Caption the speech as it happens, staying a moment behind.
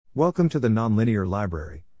Welcome to the Nonlinear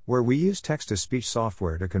Library, where we use text-to-speech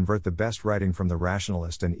software to convert the best writing from the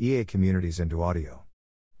Rationalist and EA communities into audio.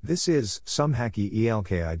 This is Some Hacky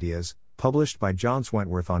ELK Ideas, published by Johns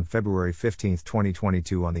Wentworth on February 15,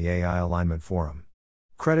 2022 on the AI Alignment Forum.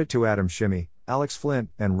 Credit to Adam Shimi, Alex Flint,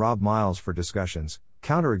 and Rob Miles for discussions,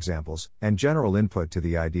 counterexamples, and general input to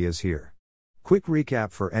the ideas here. Quick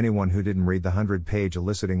recap for anyone who didn't read the 100-page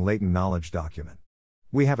Eliciting Latent Knowledge document.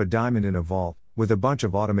 We have a diamond in a vault, with a bunch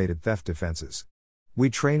of automated theft defenses. We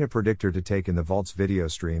train a predictor to take in the vault's video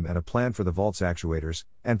stream and a plan for the vault's actuators,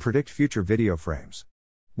 and predict future video frames.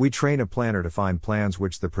 We train a planner to find plans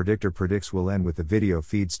which the predictor predicts will end with the video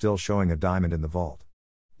feed still showing a diamond in the vault.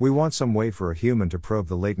 We want some way for a human to probe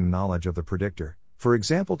the latent knowledge of the predictor, for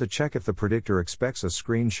example to check if the predictor expects a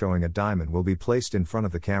screen showing a diamond will be placed in front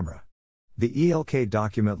of the camera. The ELK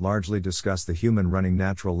document largely discussed the human running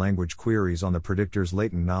natural language queries on the predictor's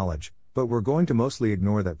latent knowledge, but we're going to mostly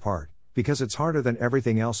ignore that part, because it's harder than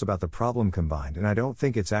everything else about the problem combined and I don't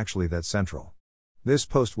think it's actually that central. This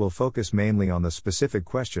post will focus mainly on the specific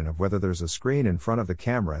question of whether there's a screen in front of the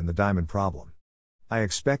camera in the diamond problem. I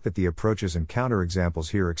expect that the approaches and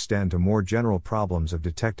counterexamples here extend to more general problems of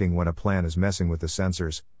detecting when a plan is messing with the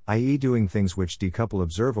sensors, i.e. doing things which decouple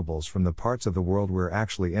observables from the parts of the world we're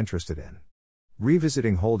actually interested in.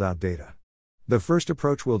 Revisiting holdout data. The first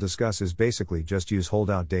approach we'll discuss is basically just use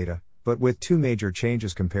holdout data, but with two major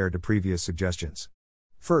changes compared to previous suggestions.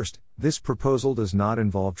 First, this proposal does not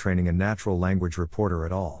involve training a natural language reporter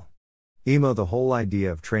at all. The whole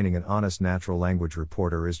idea of training an honest natural language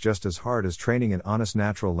reporter is just as hard as training an honest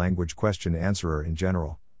natural language question answerer in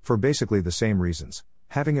general, for basically the same reasons.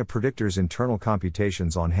 Having a predictor's internal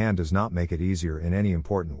computations on hand does not make it easier in any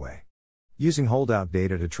important way. Using holdout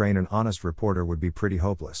data to train an honest reporter would be pretty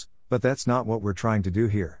hopeless, but that's not what we're trying to do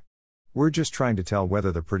here. We're just trying to tell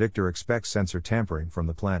whether the predictor expects sensor tampering from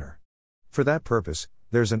the planner. For that purpose,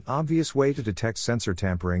 there's an obvious way to detect sensor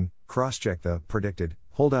tampering: cross-check the predicted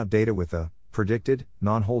holdout data with the predicted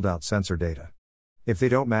non-holdout sensor data. If they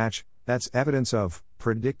don't match, that's evidence of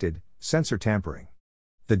predicted sensor tampering.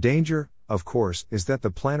 The danger, of course, is that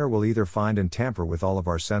the planner will either find and tamper with all of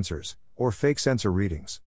our sensors, or fake sensor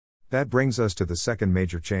readings. That brings us to the second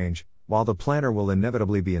major change. While the planner will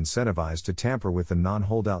inevitably be incentivized to tamper with the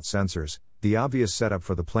non-holdout sensors, the obvious setup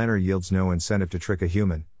for the planner yields no incentive to trick a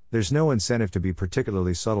human. There's no incentive to be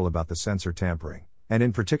particularly subtle about the sensor tampering, and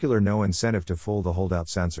in particular no incentive to fool the holdout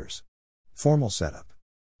sensors. Formal setup.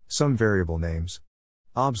 Some variable names.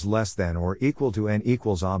 Obs less than or equal to n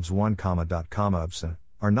equals obs1 Obsn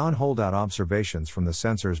are non-holdout observations from the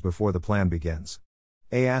sensors before the plan begins.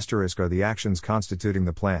 A** are the actions constituting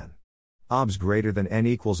the plan. Obs greater than n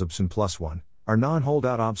equals Obsn plus 1 are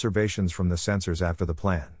non-holdout observations from the sensors after the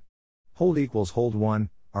plan. Hold equals hold 1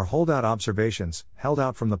 are holdout observations, held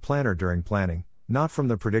out from the planner during planning, not from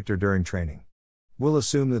the predictor during training. We'll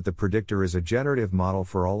assume that the predictor is a generative model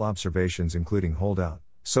for all observations including holdout,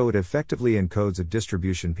 so it effectively encodes a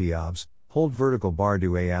distribution p-obs, hold vertical bar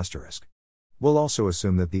do A**. We'll also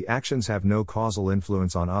assume that the actions have no causal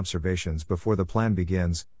influence on observations before the plan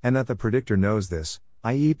begins, and that the predictor knows this,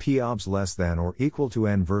 i.e. p-obs less than or equal to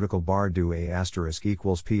n vertical bar do A**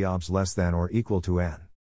 equals p-obs less than or equal to n.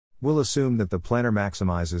 We'll assume that the planner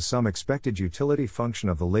maximizes some expected utility function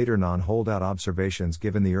of the later non-holdout observations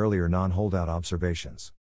given the earlier non-holdout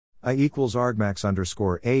observations. A equals argmax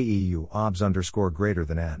underscore AEU obs underscore greater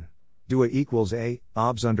than n. Do A equals A,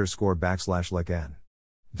 obs underscore backslash like n.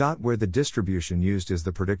 Where the distribution used is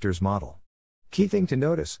the predictor's model. Key thing to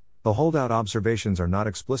notice, the holdout observations are not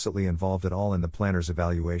explicitly involved at all in the planner's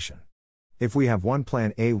evaluation. If we have one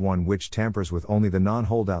plan A1 which tampers with only the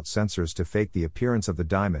non-holdout sensors to fake the appearance of the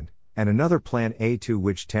diamond, and another plan A2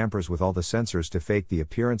 which tampers with all the sensors to fake the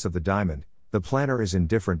appearance of the diamond, the planner is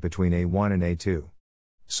indifferent between A1 and A2.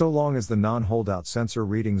 So long as the non-holdout sensor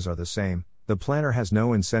readings are the same, the planner has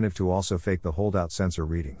no incentive to also fake the holdout sensor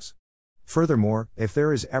readings. Furthermore, if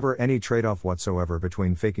there is ever any trade-off whatsoever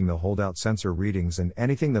between faking the holdout sensor readings and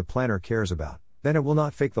anything the planner cares about, then it will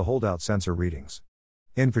not fake the holdout sensor readings.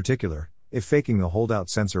 In particular, if faking the holdout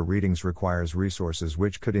sensor readings requires resources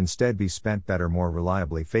which could instead be spent better more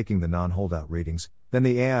reliably faking the non-holdout readings, then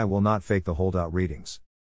the AI will not fake the holdout readings.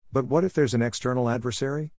 But what if there's an external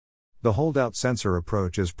adversary? The holdout sensor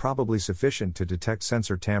approach is probably sufficient to detect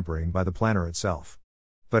sensor tampering by the planner itself.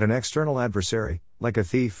 But an external adversary, like a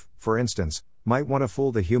thief, for instance, might want to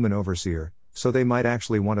fool the human overseer, so they might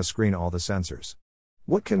actually want to screen all the sensors.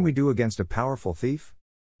 What can we do against a powerful thief?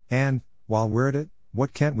 And, while we're at it,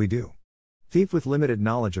 what can't we do? Thief with limited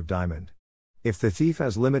knowledge of diamond. If the thief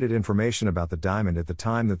has limited information about the diamond at the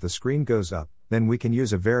time that the screen goes up, then we can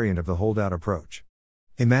use a variant of the holdout approach.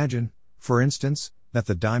 Imagine, for instance, that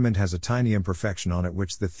the diamond has a tiny imperfection on it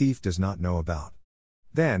which the thief does not know about.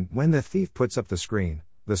 Then, when the thief puts up the screen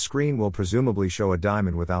will presumably show a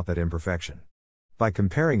diamond without that imperfection. By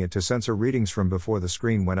comparing it to sensor readings from before the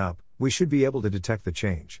screen went up, we should be able to detect the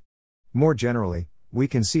change. More generally, we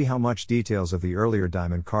can see how much details of the earlier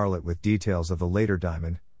diamond correlate with details of the later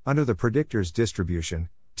diamond, under the predictor's distribution,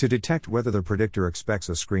 to detect whether the predictor expects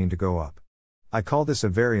a screen to go up. I call this a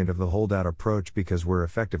variant of the holdout approach because we're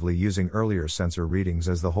effectively using earlier sensor readings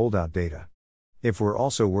as the holdout data. If we're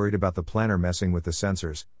also worried about the planner messing with the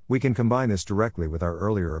sensors, we can combine this directly with our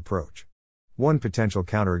earlier approach. One potential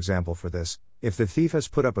counterexample for this: if the thief has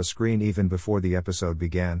put up a screen even before the episode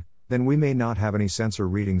began, then we may not have any sensor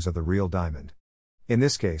readings of the real diamond. In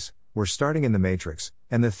this case, we're starting in the matrix,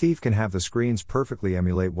 and the thief can have the screens perfectly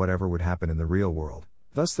emulate whatever would happen in the real world,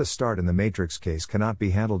 thus the start in the matrix case cannot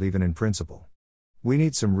be handled even in principle. We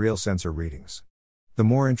need some real sensor readings. The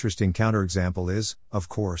more interesting counterexample is, of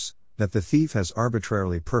course, that the thief has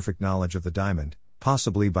arbitrarily perfect knowledge of the diamond,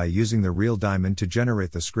 possibly by using the real diamond to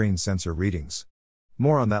generate the screen sensor readings.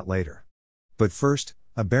 More on that later. But first,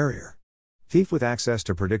 a barrier. Thief with access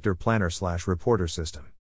to predictor planner/reporter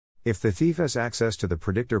system. If the thief has access to the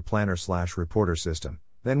predictor planner/reporter system,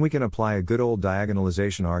 then we can apply a good old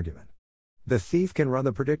diagonalization argument. The thief can run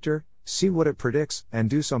the predictor, see what it predicts, and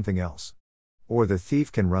do something else. Or the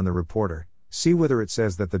thief can run the reporter, see whether it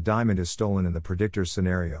says that the diamond is stolen in the predictor's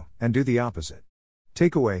scenario, and do the opposite.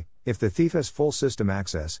 Takeaway: if the thief has full system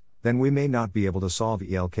access, then we may not be able to solve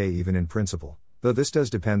ELK even in principle, though this does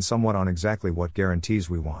depend somewhat on exactly what guarantees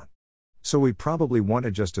we want. So we probably want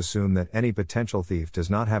to just assume that any potential thief does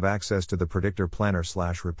not have access to the predictor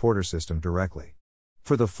planner/reporter system directly.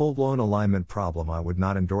 For the full-blown alignment problem, I would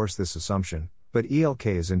not endorse this assumption, but ELK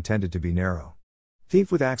is intended to be narrow.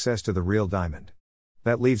 Thief with access to the real diamond.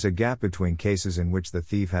 That leaves a gap between cases in which the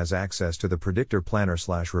thief has access to the predictor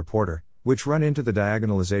planner/reporter, which run into the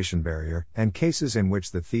diagonalization barrier, and cases in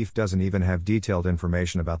which the thief doesn't even have detailed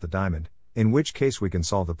information about the diamond, in which case we can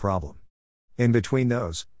solve the problem. In between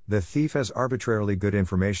those, the thief has arbitrarily good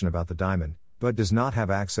information about the diamond, but does not have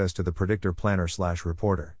access to the predictor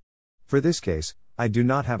planner/reporter. For this case, I do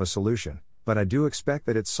not have a solution, but I do expect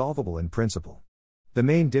that it's solvable in principle. The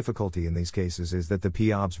main difficulty in these cases is that the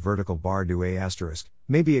POBS vertical bar do A**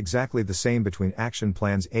 may be exactly the same between action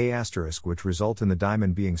plans A** which result in the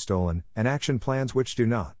diamond being stolen, and action plans which do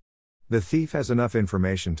not. The thief has enough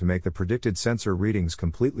information to make the predicted sensor readings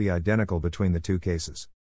completely identical between the two cases.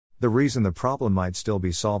 The reason the problem might still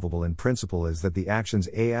be solvable in principle is that the actions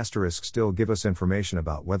A** still give us information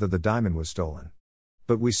about whether the diamond was stolen.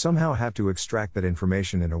 But we somehow have to extract that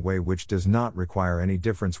information in a way which does not require any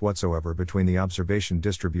difference whatsoever between the observation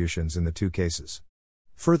distributions in the two cases.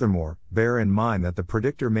 Furthermore, bear in mind that the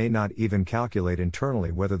predictor may not even calculate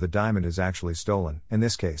internally whether the diamond is actually stolen, in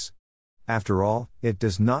this case. After all, it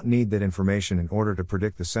does not need that information in order to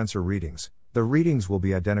predict the sensor readings. The readings will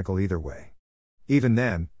be identical either way. Even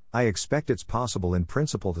then, I expect it's possible in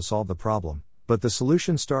principle to solve the problem, but the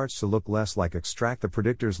solution starts to look less like extract the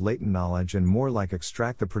predictor's latent knowledge and more like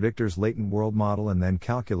extract the predictor's latent world model and then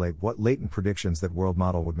calculate what latent predictions that world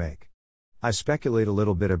model would make. I speculate a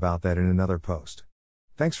little bit about that in another post.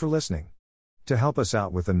 Thanks for listening. To help us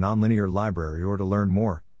out with the Nonlinear Library or to learn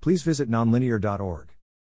more, please visit nonlinear.org.